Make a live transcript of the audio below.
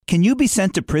Can you be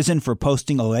sent to prison for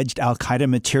posting alleged al-Qaeda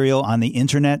material on the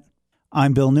internet?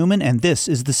 I'm Bill Newman, and this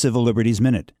is the Civil Liberties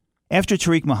Minute. After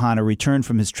Tariq Mahana returned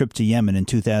from his trip to Yemen in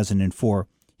 2004,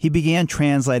 he began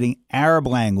translating Arab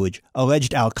language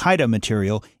alleged al-Qaeda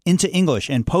material into English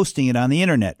and posting it on the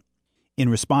internet. In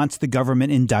response, the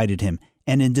government indicted him,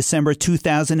 and in December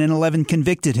 2011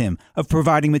 convicted him of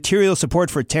providing material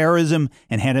support for terrorism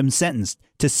and had him sentenced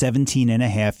to 17 and a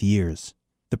half years.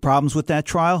 The problems with that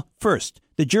trial? First,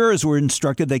 the jurors were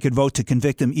instructed they could vote to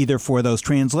convict him either for those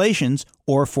translations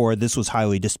or for, this was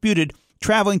highly disputed,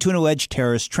 traveling to an alleged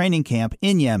terrorist training camp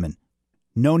in Yemen.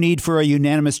 No need for a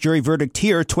unanimous jury verdict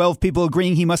here. 12 people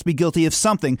agreeing he must be guilty of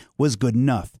something was good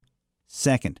enough.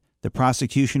 Second, the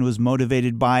prosecution was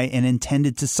motivated by and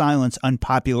intended to silence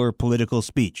unpopular political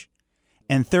speech.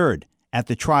 And third, at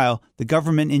the trial, the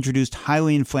government introduced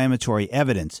highly inflammatory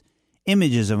evidence,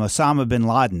 images of Osama bin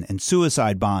Laden and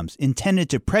suicide bombs intended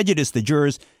to prejudice the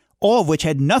jurors, all of which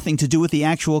had nothing to do with the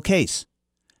actual case.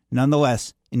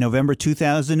 Nonetheless, in November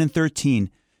 2013,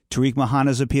 Tariq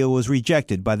Mahana's appeal was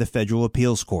rejected by the Federal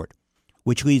Appeals Court,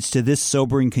 which leads to this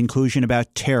sobering conclusion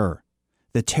about terror.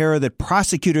 The terror that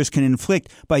prosecutors can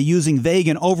inflict by using vague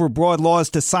and overbroad laws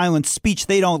to silence speech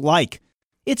they don't like.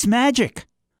 It's magic.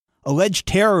 Alleged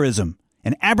terrorism.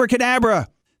 And abracadabra.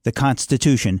 The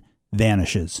Constitution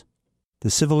vanishes. The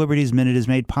Civil Liberties Minute is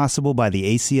made possible by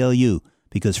the ACLU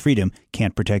because freedom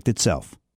can't protect itself.